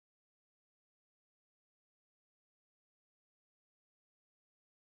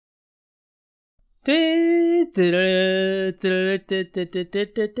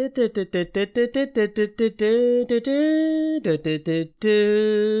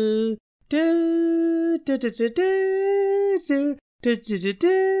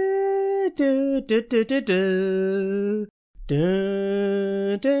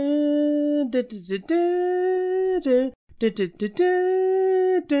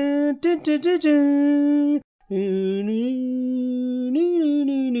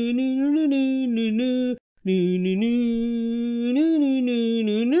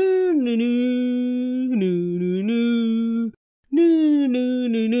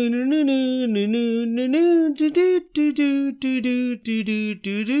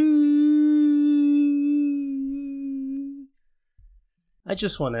I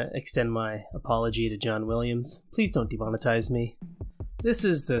just want to extend my apology to John Williams. Please don't demonetize me. This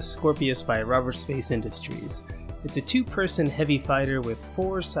is the Scorpius by Robert Space Industries. It's a two-person heavy fighter with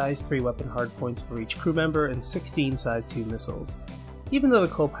 4 size 3 weapon hardpoints for each crew member and 16 size 2 missiles. Even though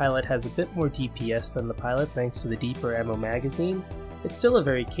the co-pilot has a bit more DPS than the pilot thanks to the deeper ammo magazine, it's still a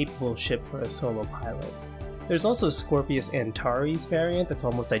very capable ship for a solo pilot. There's also Scorpius Antares variant that's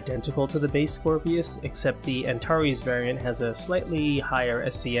almost identical to the base Scorpius, except the Antares variant has a slightly higher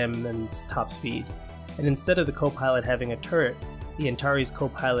SCM and top speed. And instead of the co-pilot having a turret, the Antares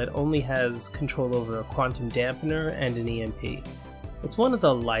co-pilot only has control over a quantum dampener and an EMP. It's one of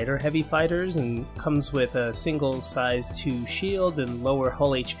the lighter heavy fighters and comes with a single size 2 shield and lower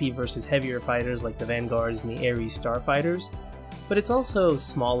hull HP versus heavier fighters like the Vanguards and the Ares Starfighters, but it's also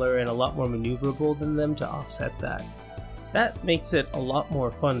smaller and a lot more maneuverable than them to offset that. That makes it a lot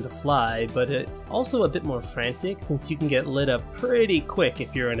more fun to fly, but it's also a bit more frantic since you can get lit up pretty quick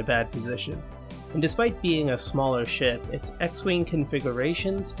if you're in a bad position. And despite being a smaller ship, its X-Wing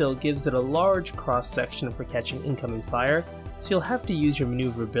configuration still gives it a large cross-section for catching incoming fire, so you'll have to use your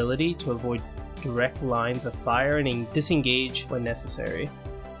maneuverability to avoid direct lines of fire and disengage when necessary.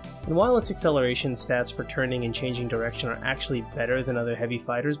 And while its acceleration stats for turning and changing direction are actually better than other heavy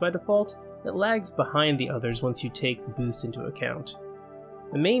fighters by default, it lags behind the others once you take the boost into account.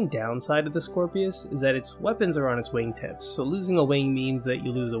 The main downside of the Scorpius is that its weapons are on its wingtips, so losing a wing means that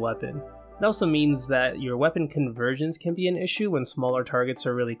you lose a weapon. It also means that your weapon conversions can be an issue when smaller targets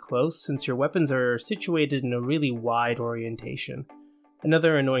are really close, since your weapons are situated in a really wide orientation.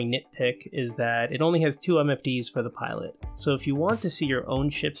 Another annoying nitpick is that it only has 2 MFDs for the pilot, so if you want to see your own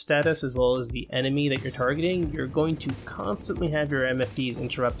ship status as well as the enemy that you're targeting, you're going to constantly have your MFDs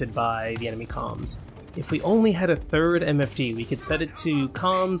interrupted by the enemy comms. If we only had a 3rd MFD, we could set it to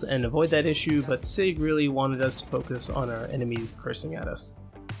comms and avoid that issue, but SIG really wanted us to focus on our enemies cursing at us.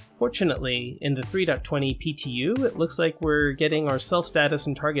 Fortunately, in the 3.20 PTU, it looks like we're getting our self-status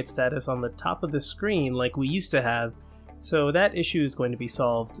and target status on the top of the screen like we used to have, so that issue is going to be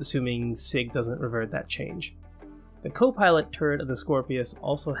solved, assuming SIG doesn't revert that change. The co-pilot turret of the Scorpius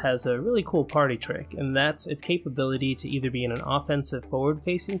also has a really cool party trick, and that's its capability to either be in an offensive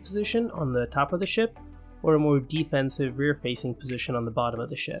forward-facing position on the top of the ship, or a more defensive rear-facing position on the bottom of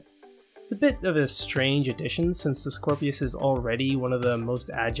the ship. It's a bit of a strange addition since the Scorpius is already one of the most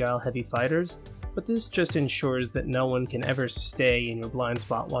agile heavy fighters, but this just ensures that no one can ever stay in your blind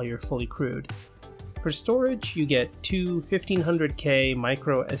spot while you're fully crewed. For storage, you get 2 1500K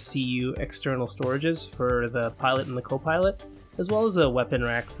micro SCU external storages for the pilot and the co-pilot, as well as a weapon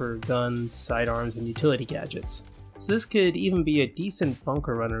rack for guns, sidearms, and utility gadgets. So this could even be a decent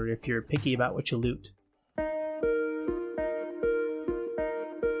bunker runner if you're picky about what you loot.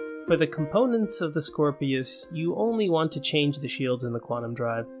 For the components of the Scorpius, you only want to change the shields in the quantum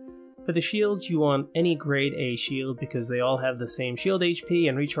drive. For the shields, you want any grade A shield because they all have the same shield HP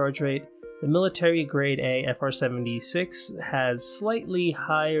and recharge rate. The military grade A FR76 has slightly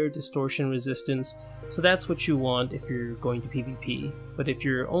higher distortion resistance, so that's what you want if you're going to PvP. But if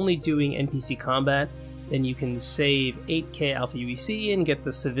you're only doing NPC combat, then you can save 8k Alpha UEC and get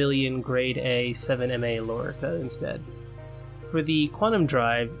the civilian grade A 7MA Lorica instead. For the quantum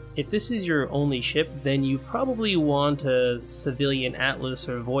drive, if this is your only ship, then you probably want a civilian Atlas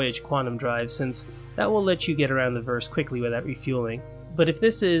or Voyage quantum drive, since that will let you get around the verse quickly without refueling. But if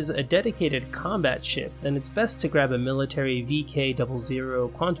this is a dedicated combat ship, then it's best to grab a military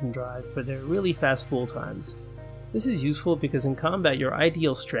VK00 quantum drive for their really fast spool times. This is useful because in combat your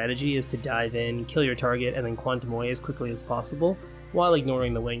ideal strategy is to dive in, kill your target, and then quantum away as quickly as possible, while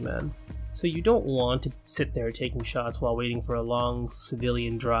ignoring the wingman. So you don't want to sit there taking shots while waiting for a long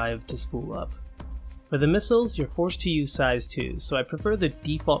civilian drive to spool up. For the missiles, you're forced to use size 2s, so I prefer the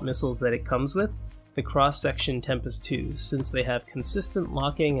default missiles that it comes with, the cross-section Tempest 2s, since they have consistent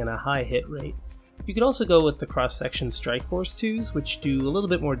locking and a high hit rate. You could also go with the cross-section Strike Force 2s, which do a little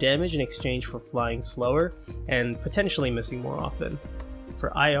bit more damage in exchange for flying slower and potentially missing more often.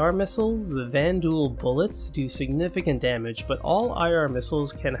 For IR missiles, the Vandal bullets do significant damage, but all IR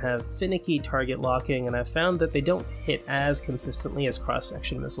missiles can have finicky target locking, and I've found that they don't hit as consistently as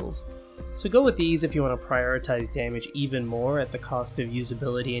cross-section missiles. So go with these if you want to prioritize damage even more at the cost of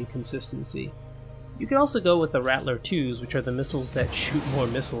usability and consistency. You can also go with the Rattler 2s, which are the missiles that shoot more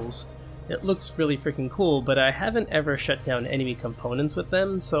missiles. It looks really freaking cool, but I haven't ever shut down enemy components with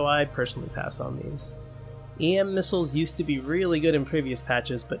them, so I personally pass on these. EM missiles used to be really good in previous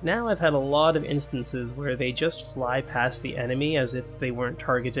patches, but now I've had a lot of instances where they just fly past the enemy as if they weren't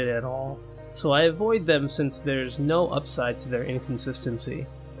targeted at all, so I avoid them since there's no upside to their inconsistency.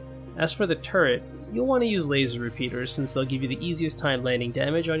 As for the turret, you'll want to use laser repeaters since they'll give you the easiest time landing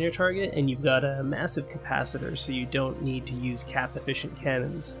damage on your target, and you've got a massive capacitor so you don't need to use cap-efficient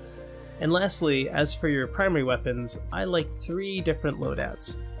cannons. And lastly, as for your primary weapons, I like 3 different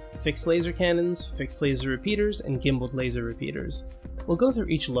loadouts: fixed laser cannons, fixed laser repeaters, and gimballed laser repeaters. We'll go through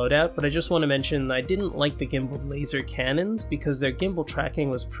each loadout, but I just want to mention I didn't like the gimballed laser cannons because their gimbal tracking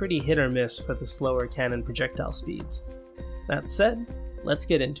was pretty hit or miss for the slower cannon projectile speeds. That said, let's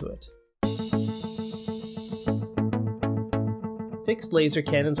get into it. Fixed laser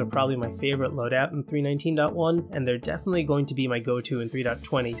cannons are probably my favorite loadout in 3.19.1, and they're definitely going to be my go-to in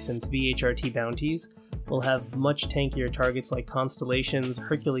 3.20 since VHRT bounties will have much tankier targets like Constellations,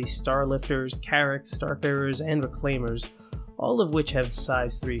 Hercules Starlifters, Carracks, Starfarers, and Reclaimers, all of which have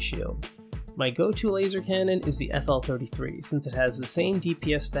size 3 shields. My go-to laser cannon is the FL33, since it has the same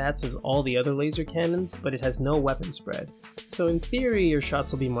DPS stats as all the other laser cannons, but it has no weapon spread, so in theory your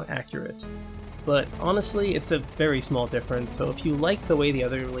shots will be more accurate. But honestly, it's a very small difference, so if you like the way the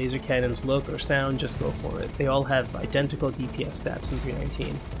other laser cannons look or sound, just go for it. They all have identical DPS stats in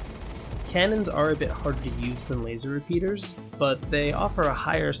 3.19. Cannons are a bit harder to use than laser repeaters, but they offer a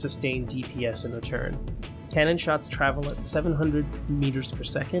higher sustained DPS in return. Cannon shots travel at 700 meters per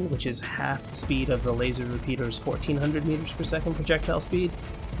second, which is half the speed of the laser repeater's 1400 meters per second projectile speed,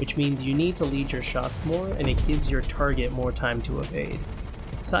 which means you need to lead your shots more and it gives your target more time to evade.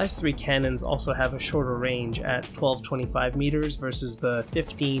 Size 3 cannons also have a shorter range at 1225 meters versus the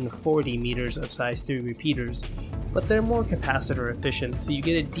 1540 meters of size 3 repeaters, but they're more capacitor efficient, so you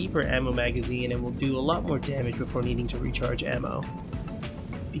get a deeper ammo magazine and will do a lot more damage before needing to recharge ammo.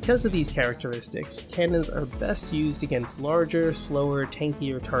 Because of these characteristics, cannons are best used against larger, slower,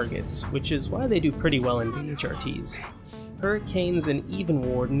 tankier targets, which is why they do pretty well in VHRTs. Hurricanes and even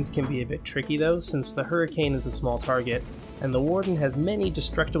Wardens can be a bit tricky though, since the Hurricane is a small target, and the Warden has many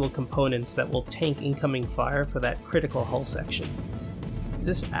destructible components that will tank incoming fire for that critical hull section.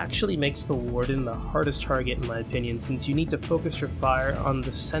 This actually makes the Warden the hardest target in my opinion, since you need to focus your fire on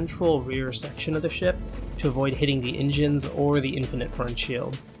the central rear section of the ship to avoid hitting the engines or the infinite front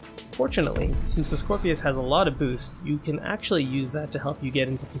shield. Fortunately, since the Scorpius has a lot of boost, you can actually use that to help you get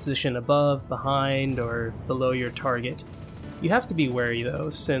into position above, behind, or below your target. You have to be wary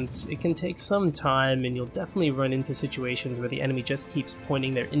though, since it can take some time and you'll definitely run into situations where the enemy just keeps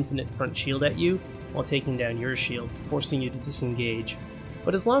pointing their infinite front shield at you while taking down your shield, forcing you to disengage.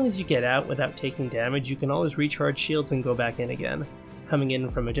 But as long as you get out without taking damage, you can always recharge shields and go back in again, coming in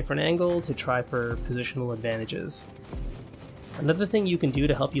from a different angle to try for positional advantages. Another thing you can do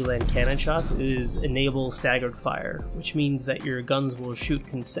to help you land cannon shots is enable staggered fire, which means that your guns will shoot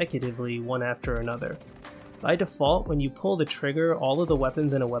consecutively one after another. By default, when you pull the trigger, all of the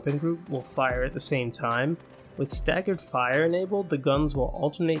weapons in a weapon group will fire at the same time. With staggered fire enabled, the guns will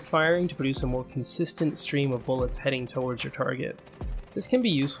alternate firing to produce a more consistent stream of bullets heading towards your target. This can be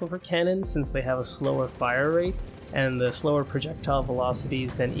useful for cannons since they have a slower fire rate and the slower projectile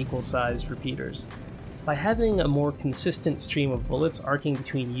velocities than equal-sized repeaters. By having a more consistent stream of bullets arcing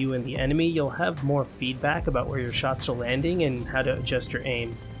between you and the enemy, you'll have more feedback about where your shots are landing and how to adjust your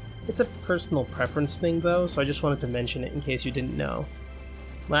aim. It's a personal preference thing though, so I just wanted to mention it in case you didn't know.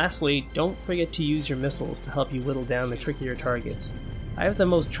 Lastly, don't forget to use your missiles to help you whittle down the trickier targets. I have the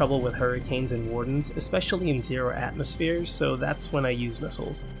most trouble with Hurricanes and Wardens, especially in zero atmospheres, so that's when I use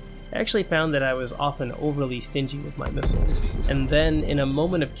missiles. I actually found that I was often overly stingy with my missiles, and then in a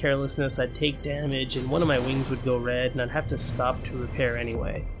moment of carelessness I'd take damage and one of my wings would go red and I'd have to stop to repair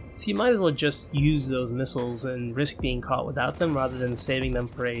anyway. So you might as well just use those missiles and risk being caught without them rather than saving them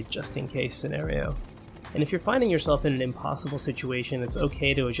for a just-in-case scenario. And if you're finding yourself in an impossible situation, it's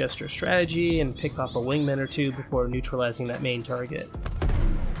okay to adjust your strategy and pick off a wingman or two before neutralizing that main target.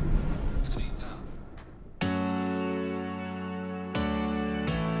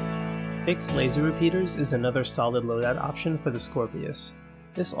 Fixed laser repeaters is another solid loadout option for the Scorpius.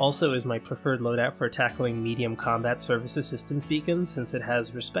 This also is my preferred loadout for tackling medium combat service assistance beacons, since it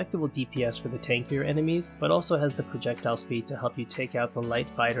has respectable DPS for the tankier enemies, but also has the projectile speed to help you take out the light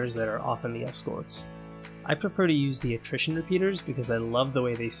fighters that are often the escorts. I prefer to use the attrition repeaters because I love the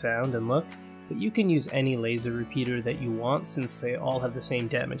way they sound and look, but you can use any laser repeater that you want since they all have the same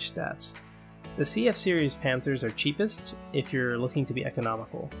damage stats. The CF series Panthers are cheapest if you're looking to be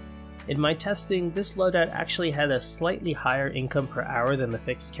economical. In my testing, this loadout actually had a slightly higher income per hour than the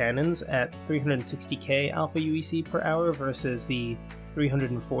fixed cannons at 360k alpha UEC per hour versus the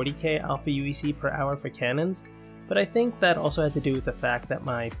 340k alpha UEC per hour for cannons, but I think that also had to do with the fact that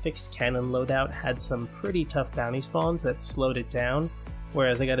my fixed cannon loadout had some pretty tough bounty spawns that slowed it down,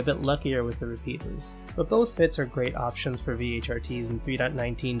 whereas I got a bit luckier with the repeaters. But both fits are great options for VHRTs in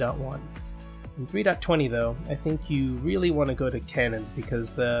 3.19.1. In 3.20 though, I think you really want to go to cannons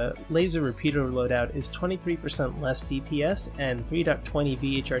because the laser repeater loadout is 23% less DPS and 3.20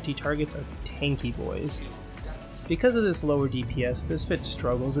 VHRT targets are tanky boys. Because of this lower DPS, this fit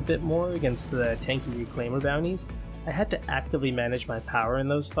struggles a bit more against the tanky reclaimer bounties. I had to actively manage my power in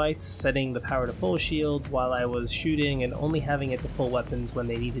those fights, setting the power to full shields while I was shooting and only having it to full weapons when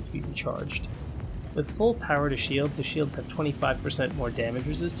they needed to be recharged. With full power to shields, the shields have 25% more damage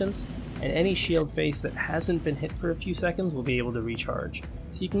resistance, and any shield face that hasn't been hit for a few seconds will be able to recharge.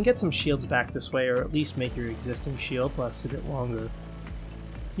 So you can get some shields back this way, or at least make your existing shield last a bit longer.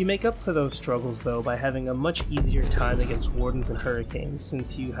 You make up for those struggles though by having a much easier time against Wardens and Hurricanes,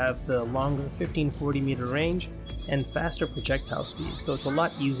 since you have the longer 1540 meter range and faster projectile speed, so it's a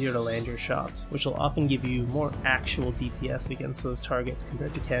lot easier to land your shots, which will often give you more actual DPS against those targets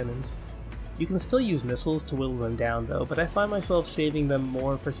compared to cannons. You can still use missiles to whittle them down though, but I find myself saving them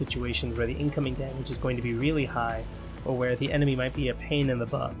more for situations where the incoming damage is going to be really high, or where the enemy might be a pain in the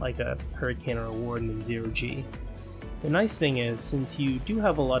butt, like a Hurricane or a Warden in 0G. The nice thing is, since you do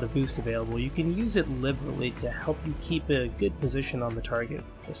have a lot of boost available, you can use it liberally to help you keep a good position on the target,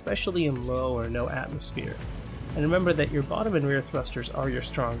 especially in low or no atmosphere. And remember that your bottom and rear thrusters are your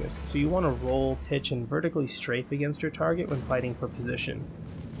strongest, so you want to roll, pitch, and vertically strafe against your target when fighting for position.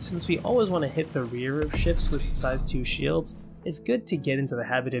 Since we always want to hit the rear of ships with size 2 shields, it's good to get into the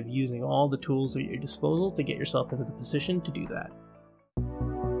habit of using all the tools at your disposal to get yourself into the position to do that.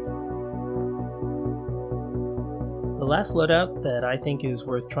 The last loadout that I think is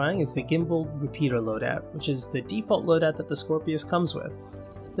worth trying is the Gimballed repeater loadout, which is the default loadout that the Scorpius comes with.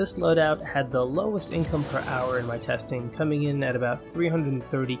 This loadout had the lowest income per hour in my testing, coming in at about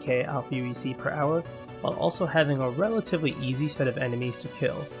 330k alpha UEC per hour, while also having a relatively easy set of enemies to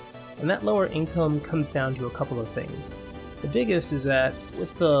kill. And that lower income comes down to a couple of things. The biggest is that,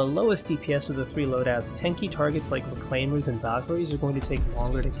 with the lowest DPS of the 3 loadouts, tanky targets like Reclaimers and Valkyries are going to take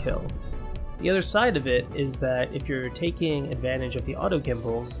longer to kill. The other side of it is that if you're taking advantage of the auto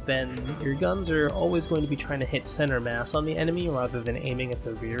gimbals, then your guns are always going to be trying to hit center mass on the enemy rather than aiming at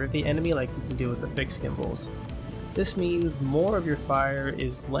the rear of the enemy like you can do with the fixed gimbals. This means more of your fire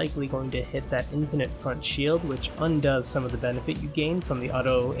is likely going to hit that infinite front shield, which undoes some of the benefit you gain from the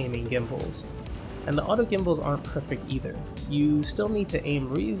auto aiming gimbals. And the auto gimbals aren't perfect either. You still need to aim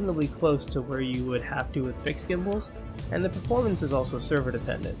reasonably close to where you would have to with fixed gimbals, and the performance is also server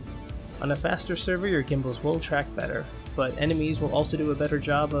dependent. On a faster server, your gimbals will track better, but enemies will also do a better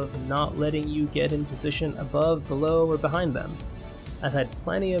job of not letting you get in position above, below, or behind them. I've had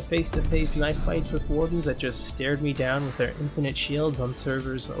plenty of face-to-face knife fights with Wardens that just stared me down with their infinite shields on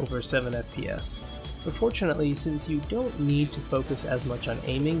servers over 7 FPS. But fortunately, since you don't need to focus as much on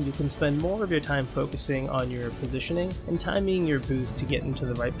aiming, you can spend more of your time focusing on your positioning and timing your boost to get into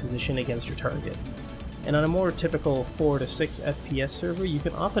the right position against your target. And on a more typical 4 to 6 FPS server, you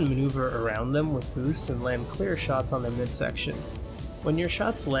can often maneuver around them with boost and land clear shots on their midsection. When your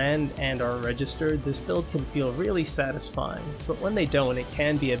shots land and are registered, this build can feel really satisfying, but when they don't, it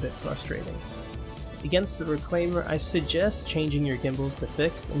can be a bit frustrating. Against the Reclaimer, I suggest changing your gimbals to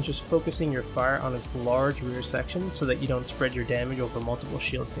fixed and just focusing your fire on its large rear section so that you don't spread your damage over multiple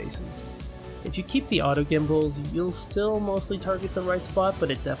shield faces. If you keep the auto gimbals, you'll still mostly target the right spot, but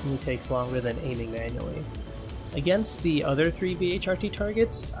it definitely takes longer than aiming manually. Against the other 3 VHRT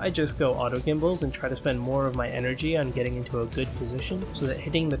targets, I just go auto gimbals and try to spend more of my energy on getting into a good position so that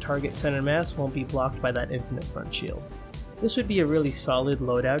hitting the target center mass won't be blocked by that infinite front shield. This would be a really solid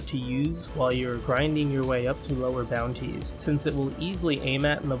loadout to use while you're grinding your way up to lower bounties, since it will easily aim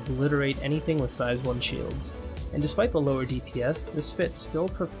at and obliterate anything with size 1 shields. And despite the lower DPS, this fit still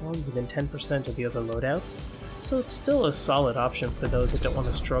performed within 10% of the other loadouts, so it's still a solid option for those that don't want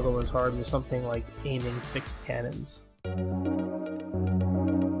to struggle as hard with something like aiming fixed cannons.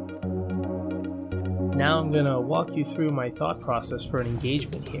 Now I'm going to walk you through my thought process for an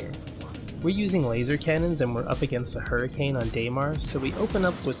engagement here. We're using laser cannons and we're up against a hurricane on Daymar, so we open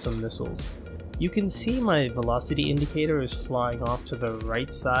up with some missiles. You can see my velocity indicator is flying off to the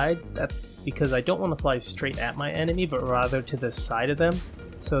right side. That's because I don't want to fly straight at my enemy, but rather to the side of them,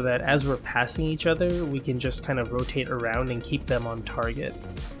 so that as we're passing each other, we can just kind of rotate around and keep them on target.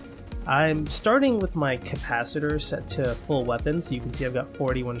 I'm starting with my capacitor set to full weapon, so you can see I've got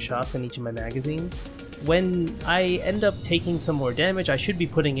 41 shots in each of my magazines. When I end up taking some more damage, I should be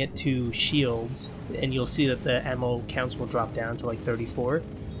putting it to shields, and you'll see that the ammo counts will drop down to like 34.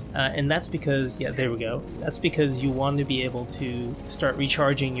 And that's because, yeah, there we go. That's because you want to be able to start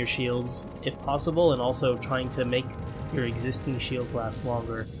recharging your shields if possible, and also trying to make your existing shields last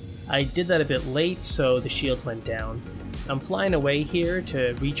longer. I did that a bit late, so the shields went down. I'm flying away here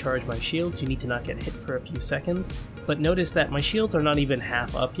to recharge my shields. You need to not get hit for a few seconds, but notice that my shields are not even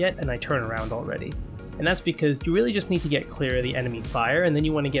half up yet, and I turn around already. And that's because you really just need to get clear of the enemy fire, and then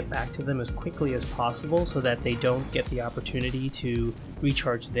you want to get back to them as quickly as possible so that they don't get the opportunity to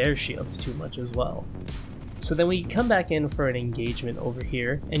recharge their shields too much as well. So then we come back in for an engagement over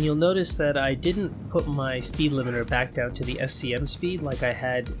here, and you'll notice that I didn't put my speed limiter back down to the SCM speed like I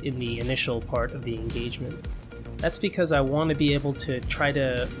had in the initial part of the engagement. That's because I want to be able to try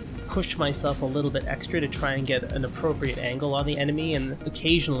to push myself a little bit extra to try and get an appropriate angle on the enemy, and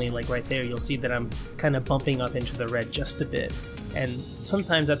occasionally, like right there, you'll see that I'm kind of bumping up into the red just a bit. And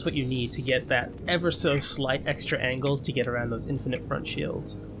sometimes that's what you need to get that ever so slight extra angle to get around those infinite front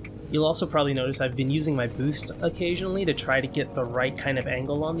shields. You'll also probably notice I've been using my boost occasionally to try to get the right kind of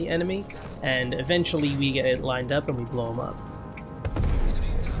angle on the enemy, and eventually we get it lined up and we blow them up.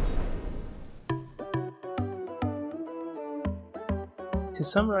 To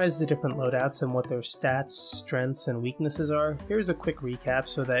summarize the different loadouts and what their stats, strengths, and weaknesses are, here's a quick recap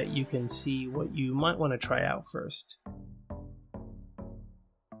so that you can see what you might want to try out first.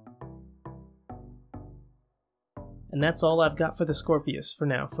 And that's all I've got for the Scorpius for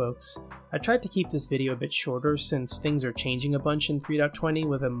now, folks. I tried to keep this video a bit shorter since things are changing a bunch in 3.20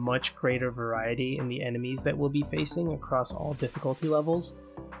 with a much greater variety in the enemies that we'll be facing across all difficulty levels.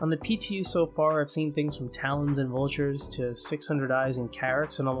 On the PTU so far, I've seen things from Talons and Vultures to 600 Eyes and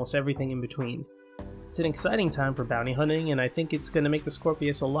Carracks and almost everything in between. It's an exciting time for bounty hunting, and I think it's going to make the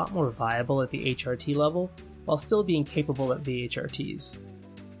Scorpius a lot more viable at the HRT level, while still being capable at VHRTs.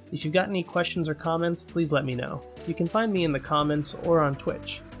 If you've got any questions or comments, please let me know. You can find me in the comments or on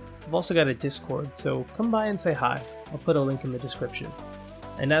Twitch. I've also got a Discord, so come by and say hi. I'll put a link in the description.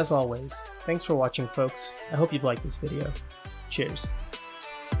 And as always, thanks for watching, folks. I hope you've liked this video. Cheers.